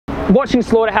watching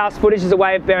slaughterhouse footage is a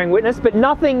way of bearing witness, but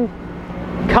nothing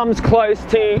comes close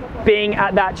to being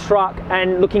at that truck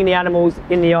and looking the animals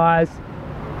in the eyes,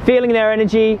 feeling their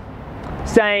energy,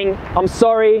 saying, I'm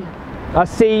sorry, I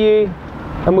see you,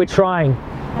 and we're trying.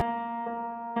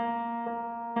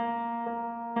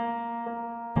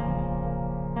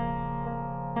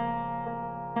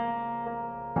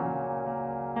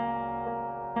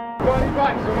 Got any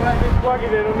back, so let me plug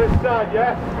it in on this side,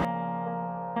 yeah?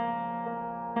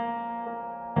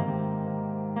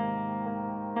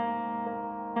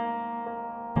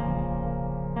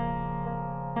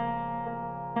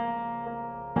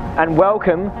 And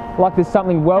welcome, like there's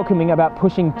something welcoming about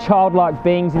pushing childlike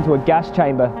beings into a gas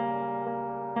chamber.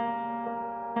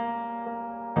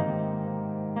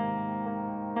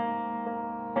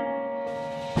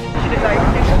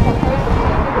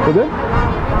 We're good?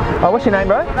 Oh, what's your name,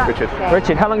 bro? Richard.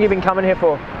 Richard, how long have you been coming here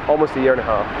for? Almost a year and a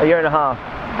half. A year and a half.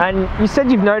 And you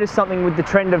said you've noticed something with the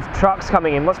trend of trucks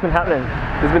coming in. What's been happening?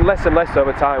 There's been less and less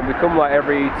over time. We come like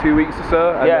every 2 weeks or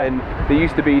so, and then there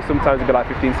used to be, sometimes it'd be like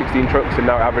 15, 16 trucks, and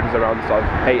now it averages around sort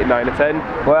of 8, 9 or 10.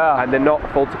 Wow. And they're not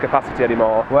full to capacity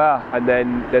anymore. Wow. And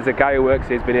then there's a guy who works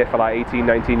here, he's been here for like 18,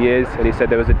 19 years, and he said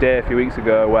there was a day a few weeks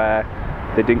ago where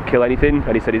they didn't kill anything,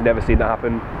 and he said he's never seen that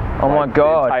happen. Oh my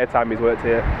God. The entire time he's worked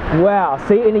here. Wow.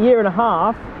 See, in a year and a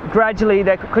half, gradually,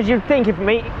 because you'd think if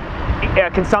meat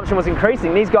consumption was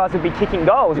increasing, these guys would be kicking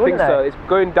goals, wouldn't they? I think so. It's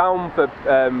going down for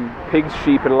pigs,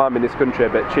 sheep and lamb in this country,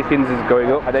 but chickens is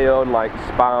going up. And they own like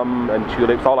Spam and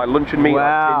tulips, all like luncheon meat,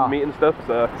 like tinned meat and stuff.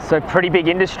 So pretty big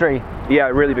industry. Yeah,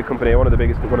 really big company. One of the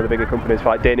bigger companies for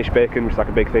like Danish bacon, which is like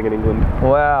a big thing in England.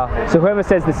 Wow. So whoever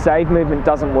says the save movement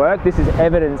doesn't work, this is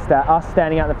evidence that us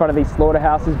standing out in front of these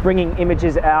slaughterhouses, bringing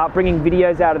images out, bringing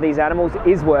videos out of these animals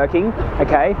is working,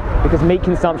 okay? Because meat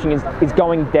consumption is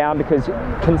going down because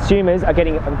consumers are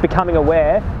becoming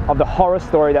aware of the horror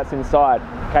story that's inside.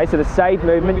 Okay, so the save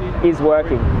movement is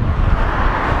working.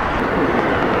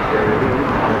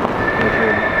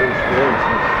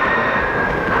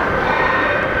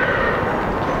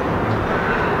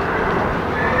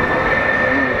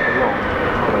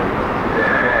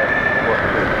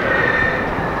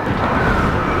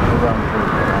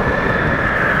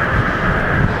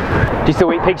 Do you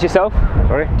still eat pigs yourself?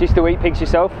 Sorry? Do you still eat pigs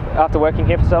yourself after working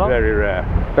here for so long? Very rare.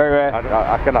 Very rare?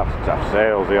 I can have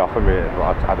sales, they offer me it,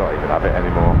 but I don't even have it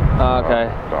anymore. Oh, okay.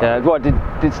 Yeah. What, did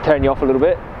it turn you off a little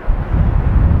bit?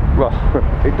 Well,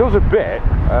 it does a bit.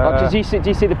 Do you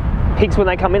see the pigs when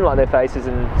they come in, like their faces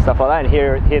and stuff like that, and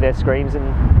hear their screams?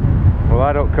 And well,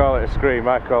 I don't call it a scream,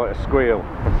 I call it a squeal.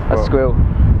 A squeal.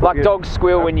 Like dogs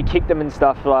squeal when you kick them and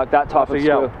stuff, like that type of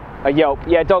squeal. Yelp. A yelp.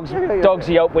 Yeah, dogs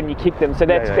yelp when you kick them, so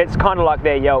it's kind of like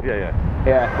their yelp.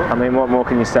 Yeah. I mean, what more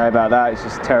can you say about that? It's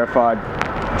just terrified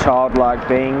childlike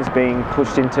beings being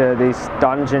pushed into this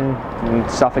dungeon and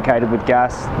suffocated with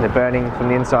gas. They're burning from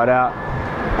the inside out.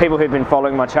 People who've been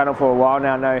following my channel for a while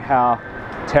now know how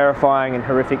terrifying and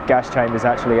horrific gas chambers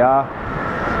actually are.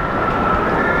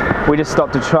 We just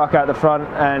stopped a truck out the front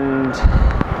and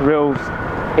real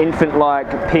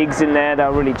infant-like pigs in there. They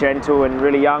were really gentle and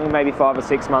really young, maybe 5 or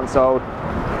 6 months old,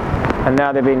 and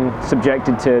now they've been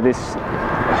subjected to this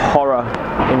horror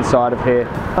inside of here.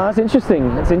 That's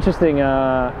interesting. It's interesting.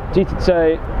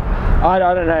 So I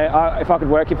don't know if I could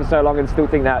work here for so long and still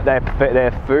think that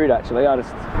they're food. Actually,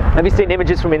 have you seen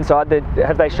images from inside?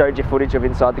 Have they showed you footage of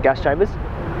inside the gas chambers?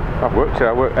 I've worked here.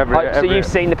 I work every. So you've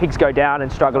seen the pigs go down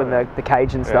and struggle in the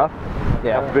cage and stuff.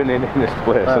 Yeah. I've been in this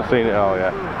place. I've seen it all.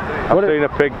 Yeah. I've seen a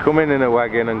pig come in a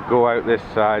wagon and go out this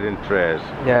side in trays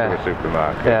to a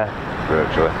supermarket. Yeah.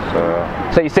 Virtually.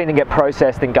 So you've seen them get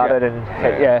processed and gutted and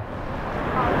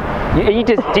do you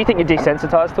think you're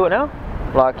desensitized to it now?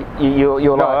 Like you're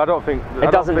no, like, I don't think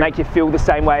it doesn't make you feel the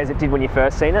same way as it did when you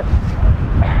first seen it.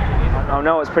 I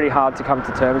know it's pretty hard to come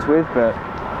to terms with, but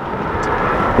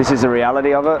this is the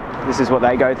reality of it. This is what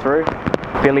they go through.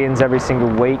 Billions every single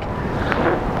week.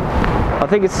 I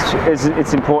think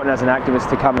it's important as an activist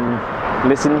to come and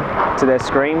listen to their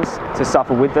screams, to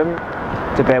suffer with them,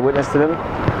 to bear witness to them.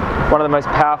 One of the most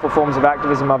powerful forms of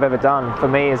activism I've ever done, for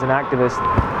me as an activist,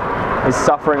 is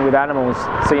suffering with animals,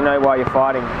 so you know why you're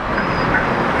fighting.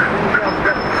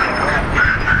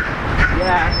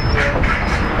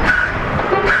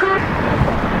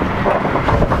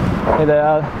 Here they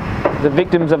are, the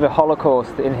victims of the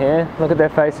Holocaust in here. Look at their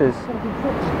faces.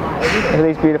 Look at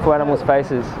these beautiful animals'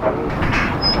 faces.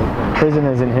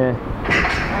 Prisoners in here.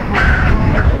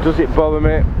 Does it bother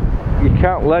me? You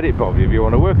can't let it bother you if you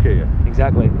want to work here.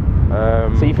 Exactly.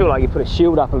 So you feel like you put a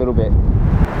shield up a little bit.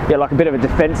 Yeah, like a bit of a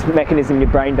defense mechanism your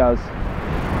brain does.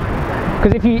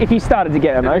 Because if you started to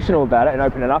get emotional about it and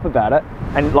opening up about it,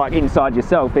 and like inside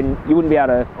yourself, then you wouldn't be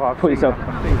able to put yourself.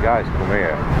 I've seen guys come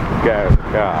here, get out of the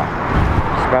car,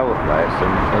 smell the place,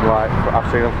 and like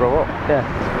I've seen them throw up.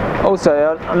 Yeah.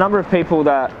 Also, a number of people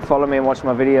that follow me and watch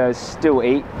my videos still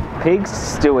eat pigs,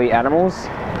 still eat animals,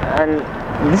 and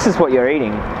this is what you're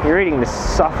eating. You're eating the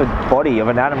suffered body of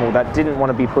an animal that didn't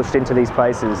want to be pushed into these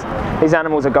places. These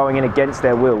animals are going in against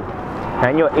their will,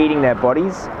 and you're eating their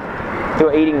bodies.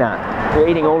 You're eating that. You're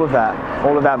eating all of that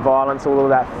violence, all of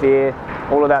that fear,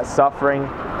 all of that suffering.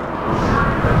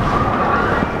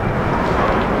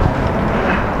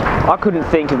 I couldn't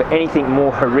think of anything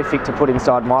more horrific to put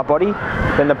inside my body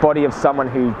than the body of someone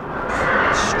who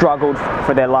struggled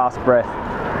for their last breath.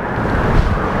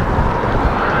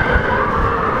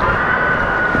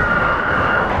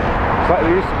 It's like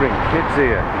they used to bring kids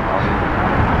here.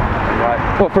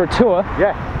 Like, What, for a tour?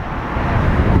 yeah.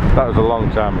 That was a long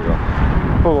time ago.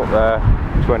 Pull up there,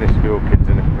 20 school kids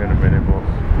in a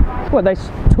minibus. Well, they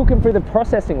took him through the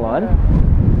processing line.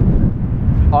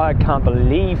 I can't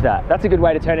believe that. That's a good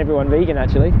way to turn everyone vegan,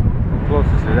 actually. The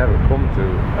closest they'd ever come to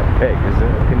a pig is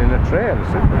looking in a tray in the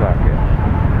supermarket.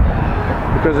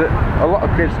 Because a lot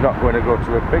of kids are not going to go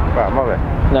to a pig farm, are they?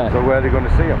 No. So where are they going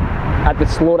to see them? At the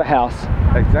slaughterhouse.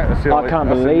 Exactly. I can't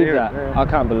believe that. Yeah. I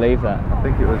can't believe that. I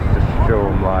think it was just to show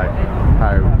them like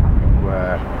how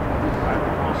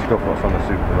stuff what's on the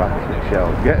supermarket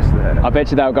shelves gets there. I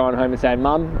bet you they were going home and saying,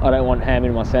 Mum, I don't want ham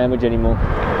in my sandwich anymore.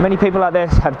 Many people out there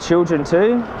have children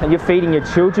too, and you're feeding your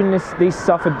children these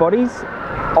suffered bodies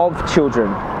of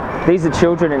children. These are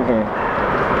children in here.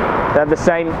 They have the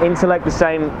same intellect, the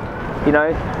same, you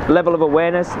know, level of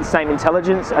awareness, the same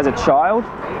intelligence as a child.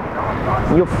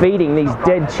 You're feeding these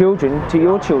dead children to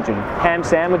your children. Ham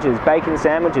sandwiches, bacon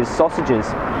sandwiches, sausages.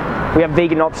 We have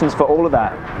vegan options for all of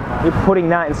that. You're putting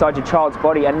that inside your child's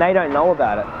body and they don't know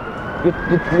about it.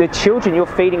 The children you're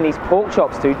feeding these pork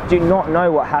chops to do not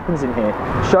know what happens in here.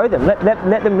 Show them, let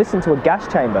them listen to a gas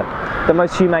chamber, the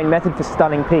most humane method for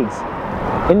stunning pigs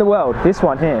in the world, this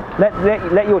one here.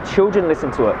 Let your children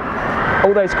listen to it.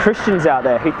 All those Christians out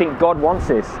there who think God wants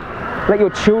this, let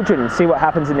your children see what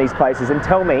happens in these places and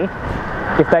tell me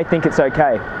if they think it's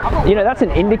okay. You know, that's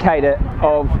an indicator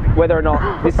of whether or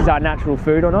not this is our natural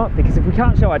food or not, because if we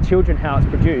can't show our children how it's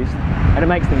produced and it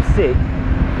makes them sick,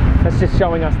 that's just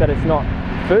showing us that it's not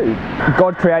food.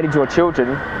 God created your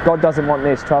children. God doesn't want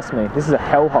this, trust me. This is a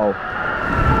hellhole.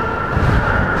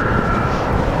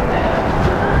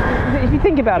 If you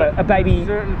think about it, a baby...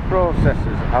 Certain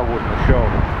processes I wouldn't show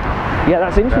them. Yeah,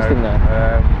 that's interesting though.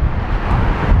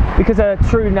 Because a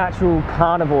true natural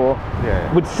carnivore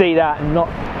would see that and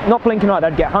not blink an eye.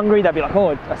 They'd get hungry, they'd be like,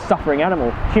 oh, a suffering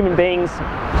animal. Human beings...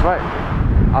 Right.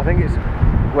 I think it's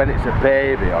when it's a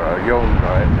baby or a young,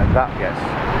 and that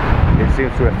it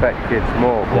seems to affect kids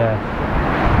more. Yeah.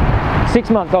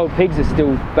 6-month-old pigs are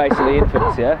still basically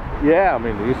infants, yeah? Yeah, I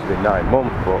mean, they used to be 9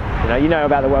 months, but... You know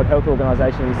about the World Health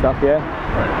Organization and stuff, yeah?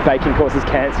 Right. Bacon causes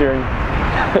cancer and...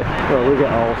 Well, we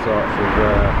get all sorts of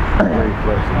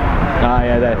leaflets. Oh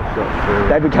yeah,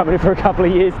 they've been coming in for a couple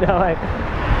of years now, eh?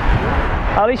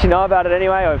 At least you know about it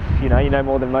anyway, or you know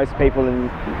more than most people in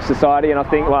society, and I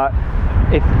think like,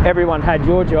 if everyone had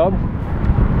your job,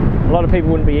 a lot of people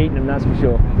wouldn't be eating them, that's for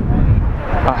sure.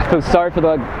 I feel sorry for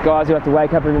the guys who have to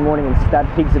wake up every morning and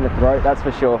stab pigs in the throat, that's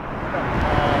for sure.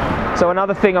 So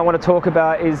another thing I want to talk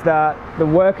about is that the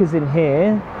workers in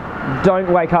here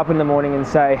don't wake up in the morning and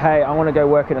say, hey, I want to go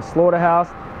work in a slaughterhouse.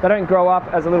 They don't grow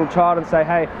up as a little child and say,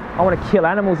 hey, I want to kill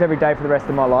animals every day for the rest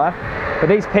of my life. But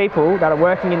these people that are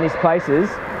working in these places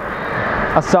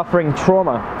are suffering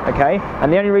trauma, okay?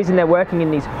 And the only reason they're working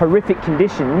in these horrific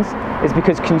conditions is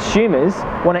because consumers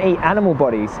want to eat animal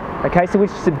bodies, okay? So we're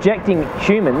subjecting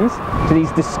humans to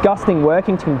these disgusting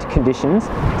working conditions,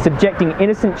 subjecting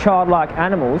innocent childlike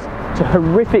animals to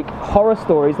horrific horror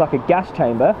stories like a gas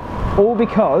chamber, all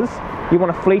because you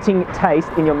want a fleeting taste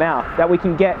in your mouth that we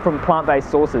can get from plant-based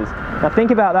sources. Now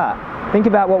think about that. Think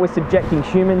about what we're subjecting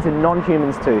humans and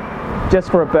non-humans to, just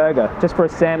for a burger, just for a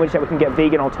sandwich that we can get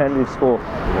vegan alternatives for.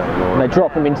 And they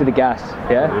drop them into the gas,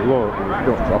 yeah? They don't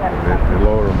drop them, they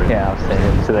lower them in. Yeah, I've seen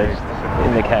them, so they're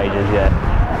in the cages, yeah.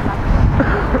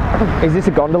 Is this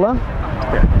a gondola?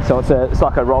 Yeah. So it's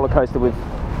like a roller coaster with,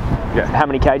 how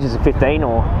many cages? 15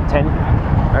 or 10?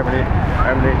 How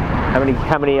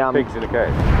many pigs in a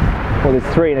cage? Well,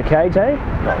 there's 3 in a cage, eh?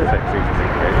 Not 6 in a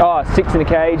cage. Oh, 6 in a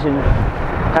cage, and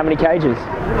how many cages? 8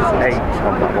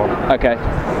 on that one. Okay.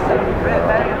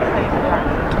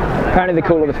 Apparently they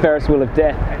call it the Ferris wheel of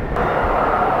death.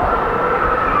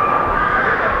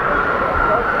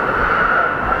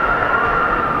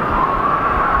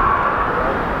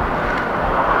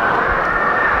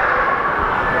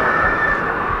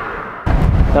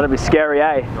 That'd be scary,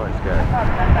 eh? Not scary.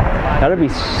 That'd be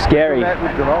scary.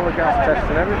 We've done all the gas tests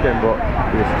and everything, but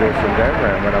there's still some down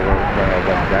there. And when I went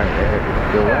down it was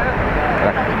still there.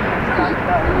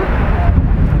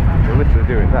 We're literally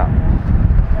doing that.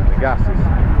 The gas is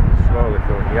slowly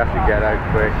filling. You have to get out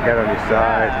quick, get on your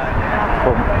side,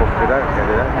 pump it out, get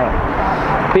it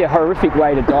out. It'd be a horrific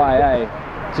way to die, eh?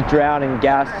 To drown in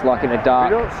gas like in a dark.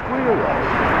 They don't squeal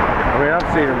though. I mean, I've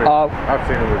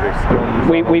seen them with these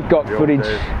guns. We've got footage.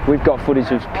 We've got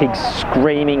footage of pigs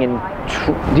screaming and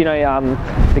you know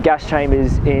the gas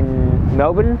chambers in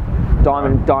Melbourne,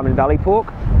 Diamond Valley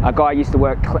Pork. A guy used to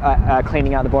work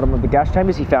cleaning out the bottom of the gas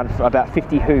chambers. He found about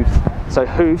 50 hoofs. So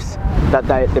hoofs that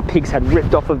the pigs had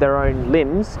ripped off of their own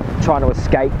limbs, trying to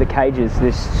escape the cages.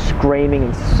 They're screaming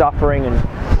and suffering and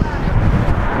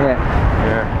yeah.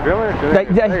 Yeah, really? They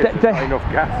enough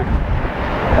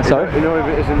gas. Sorry? You know, if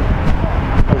it isn't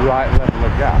the right level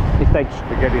of gas, if they're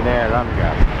getting air and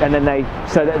gas, and then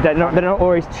they're not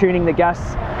always tuning the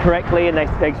gas correctly, and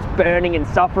they're burning and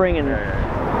suffering and.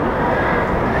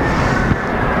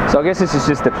 So I guess this is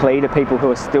just a plea to people who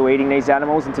are still eating these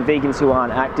animals and to vegans who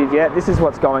aren't active yet. This is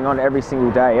what's going on every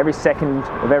single day, every second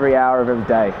of every hour of every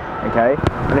day, okay?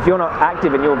 And if you're not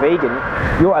active and you're vegan,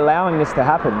 you're allowing this to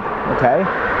happen, okay?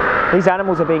 These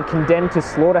animals are being condemned to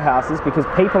slaughterhouses because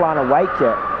people aren't awake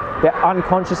yet. They're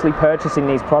unconsciously purchasing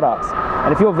these products.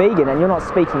 And if you're vegan and you're not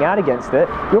speaking out against it,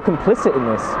 you're complicit in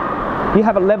this. You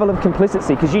have a level of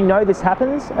complicity because you know this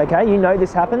happens, okay? You know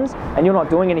this happens and you're not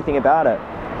doing anything about it.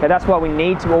 Okay, that's why we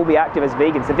need to all be active as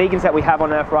vegans. The vegans that we have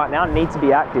on Earth right now need to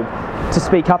be active to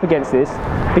speak up against this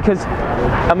because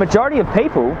a majority of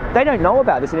people, they don't know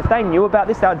about this, and if they knew about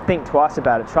this, they would think twice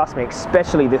about it, trust me,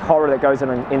 especially the horror that goes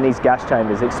on in these gas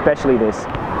chambers, especially this.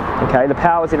 Okay, the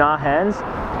power's in our hands,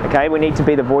 okay, we need to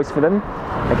be the voice for them,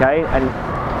 okay, and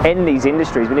end these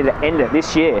industries. We need to end it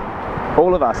this year,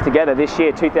 all of us together this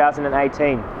year,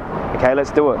 2018. Okay,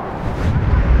 let's do it.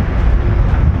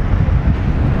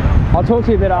 I'll talk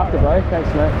to you a bit after, bro. Thanks,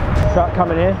 mate. Truck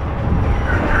coming here.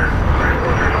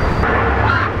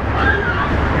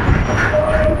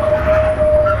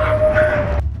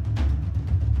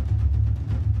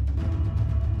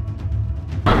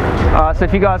 So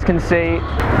if you guys can see,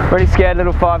 really scared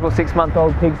little 5 or 6 month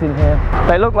old pigs in here.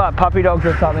 They look like puppy dogs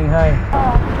or something, hey?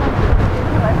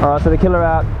 So they kill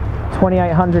about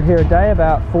 2,800 here a day,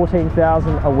 about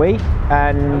 14,000 a week,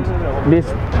 and this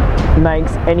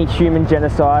makes any human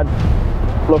genocide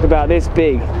look about this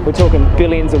big. We're talking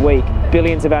billions a week,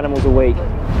 billions of animals a week.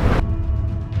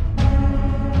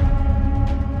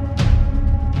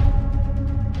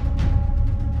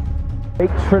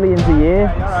 Trillions a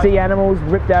year, sea animals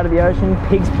ripped out of the ocean,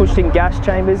 pigs pushed in gas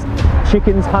chambers,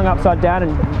 chickens hung upside down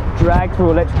and dragged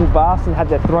through electrical baths and had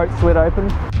their throats slit open.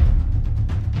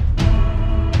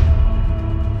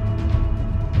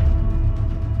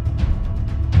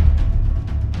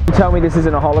 You tell me this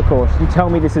isn't a Holocaust, you tell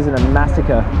me this isn't a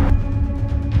massacre.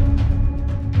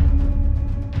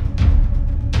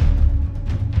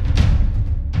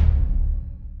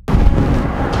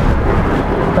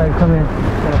 Babe, come here.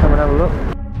 Wanna come and have a look?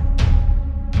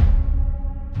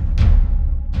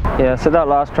 Yeah, so that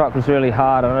last truck was really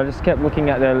hard, and I just kept looking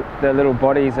at their little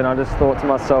bodies, and I just thought to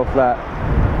myself that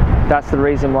that's the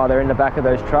reason why they're in the back of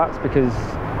those trucks, because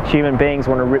human beings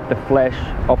want to rip the flesh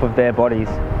off of their bodies,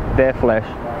 their flesh.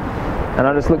 And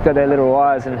I just looked at their little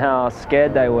eyes and how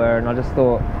scared they were, and I just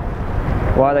thought,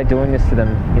 why are they doing this to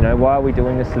them? You know, why are we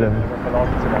doing this to them? Hello.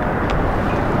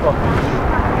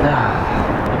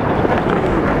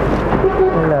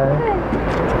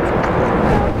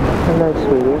 Hello,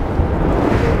 sweetie.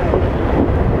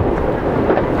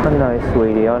 I know,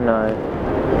 sweetie, I know.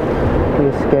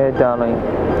 You're scared, darling.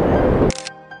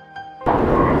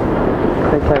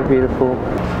 Okay, beautiful.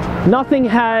 Nothing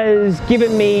has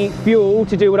given me fuel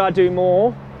to do what I do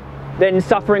more than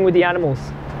suffering with the animals.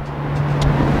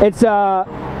 It's a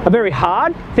very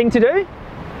hard thing to do,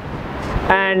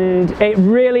 and it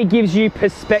really gives you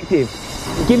perspective.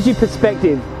 It gives you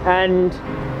perspective and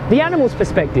the animal's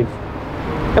perspective.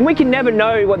 And we can never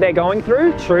know what they're going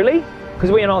through, truly,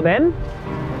 because we are not them.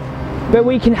 But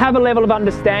we can have a level of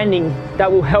understanding that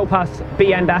will help us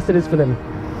be ambassadors for them.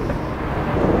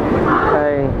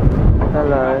 Hey,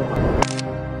 hello.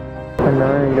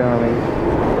 Hello, darling.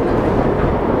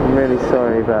 I'm really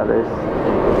sorry about this.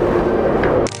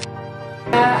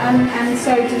 And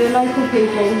so do the local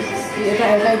people,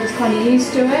 they're just kind of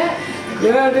used to it?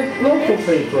 Yeah, the local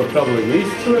people are probably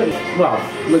used to it. Well,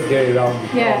 look at it on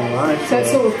online. So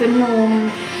it's sort of the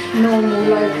normal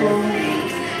local.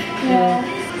 Yeah.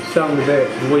 Sound a bit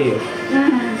weird.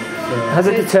 Mm-hmm. Has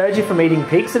it deterred you from eating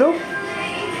pigs at all?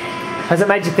 Has it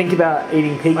made you think about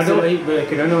eating pigs? I don't eat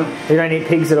bacon anyway. You don't eat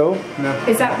pigs at all? No.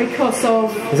 Is that because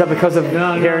of... Is that because of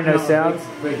hearing those sounds?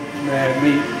 Big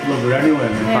meat lover anyway.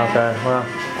 Yeah. Okay, well.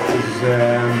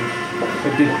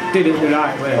 If they did it the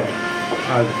right way,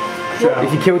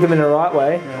 if you killed them in the right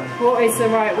way? Yeah. What is the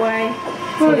right way?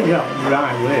 Well, the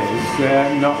right way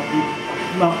is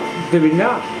not doing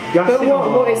that. But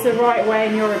what is the right way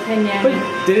in your opinion?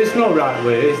 But there's no right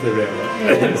way, is there really?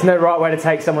 There's no right way to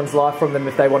take someone's life from them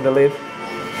if they want to live.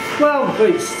 Well,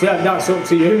 that's up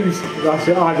to you. That's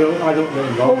it. I don't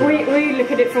know. Well, we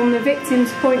look at it from the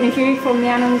victim's point of view, from the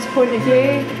animal's point of view.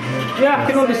 Yeah, I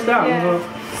can understand. Yeah.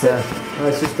 But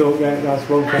I just don't get. That's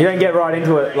one thing. You don't get right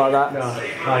into it like that. No,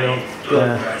 I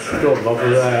don't. Don't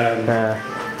bother.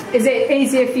 Is it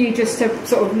easier for you just to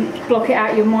sort of block it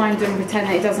out of your mind and pretend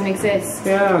that it doesn't exist?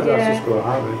 Yeah, that's just what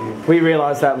happens. We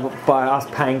realise that by us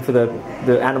paying for the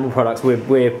animal products,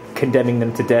 we're condemning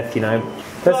them to death, you know.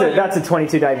 That's a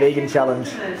 22-day vegan challenge.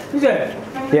 Is it?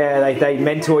 Yeah, they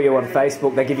mentor you on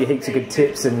Facebook, they give you heaps of good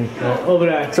tips and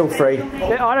it's all free.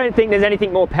 I don't think there's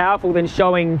anything more powerful than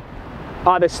showing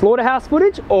either slaughterhouse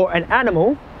footage or an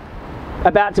animal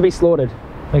about to be slaughtered.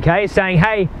 Okay, saying,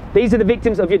 hey, these are the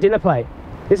victims of your dinner plate.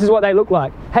 This is what they look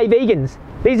like. Hey vegans,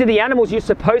 these are the animals you're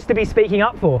supposed to be speaking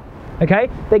up for. Okay?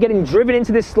 They're getting driven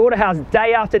into this slaughterhouse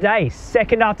day after day,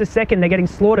 second after second, they're getting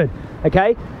slaughtered.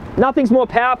 Okay? Nothing's more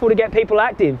powerful to get people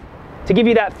active, to give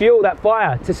you that fuel, that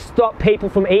fire, to stop people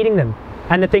from eating them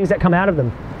and the things that come out of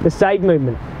them. The Save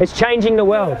movement. It's changing the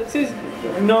world. It is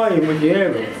annoying when you hear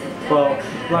it. Well,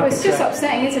 it's just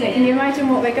upsetting, isn't it? Can you imagine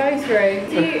what they go through?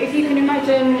 If you can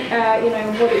imagine, you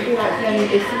know, what it'd be like then,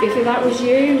 if that was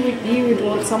you would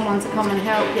want someone to come and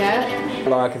help, yeah?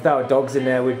 Like if there were dogs in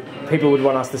there, people would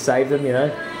want us to save them, you know?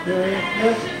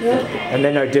 Yeah. And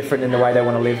they're no different in the way they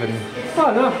want to live. And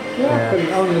oh no, I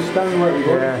can understand what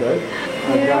you're going through.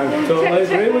 I totally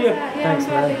agree with you. Thanks,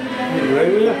 man. I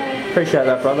agree with you. Appreciate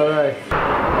that, brother. Eh?